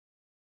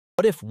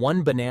What if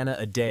one banana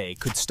a day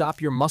could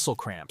stop your muscle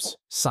cramps,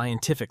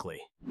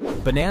 scientifically?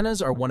 Bananas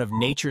are one of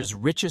nature's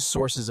richest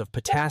sources of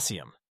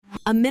potassium,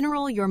 a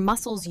mineral your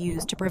muscles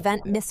use to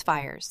prevent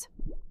misfires.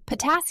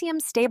 Potassium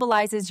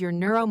stabilizes your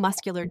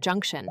neuromuscular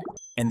junction,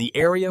 and the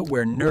area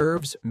where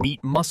nerves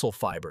meet muscle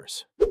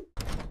fibers.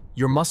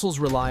 Your muscles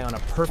rely on a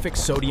perfect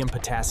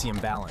sodium-potassium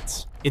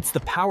balance. It's the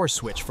power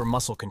switch for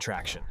muscle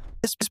contraction.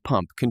 This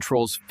pump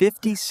controls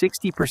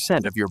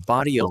 50–60% of your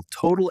body's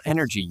total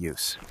energy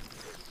use.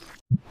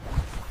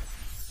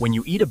 When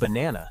you eat a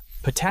banana,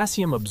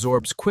 potassium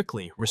absorbs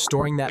quickly,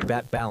 restoring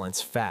that balance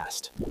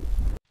fast.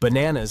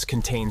 Bananas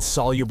contain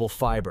soluble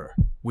fiber,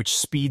 which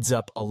speeds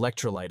up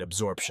electrolyte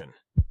absorption.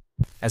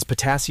 As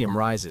potassium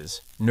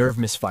rises, nerve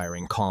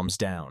misfiring calms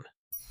down.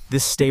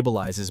 This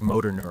stabilizes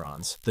motor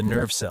neurons, the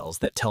nerve cells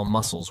that tell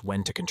muscles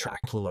when to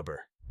contract.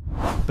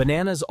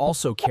 Bananas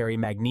also carry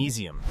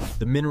magnesium,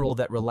 the mineral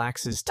that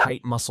relaxes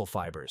tight muscle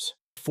fibers.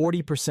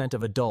 40%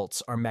 of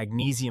adults are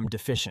magnesium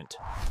deficient,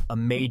 a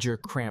major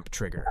cramp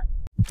trigger.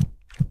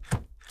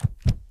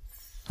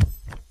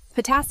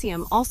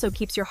 Potassium also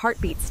keeps your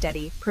heartbeat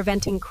steady,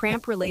 preventing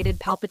cramp-related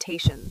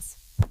palpitations.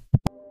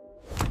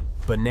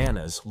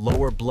 Bananas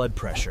lower blood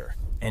pressure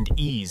and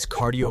ease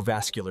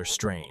cardiovascular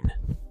strain.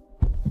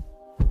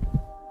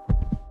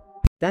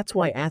 That's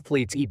why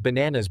athletes eat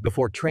bananas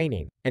before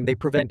training, and they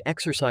prevent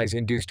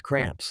exercise-induced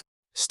cramps.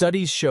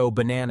 Studies show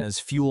bananas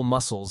fuel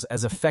muscles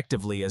as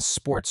effectively as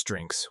sports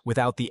drinks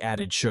without the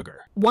added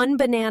sugar. One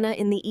banana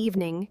in the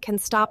evening can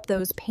stop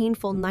those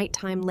painful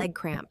nighttime leg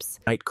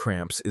cramps. Night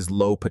cramps is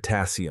low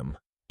potassium,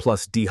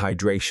 plus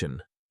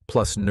dehydration,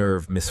 plus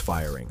nerve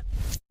misfiring.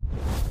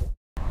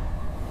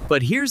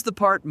 But here's the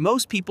part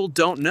most people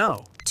don't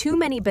know. Too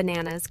many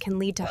bananas can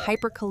lead to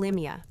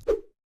hyperkalemia.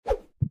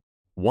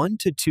 1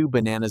 to 2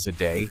 bananas a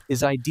day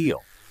is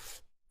ideal.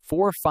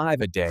 4 or 5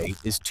 a day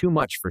is too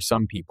much for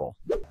some people.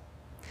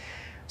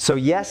 So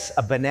yes,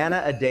 a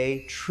banana a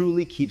day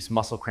truly keeps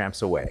muscle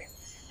cramps away.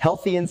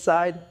 Healthy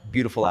inside,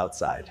 beautiful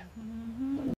outside.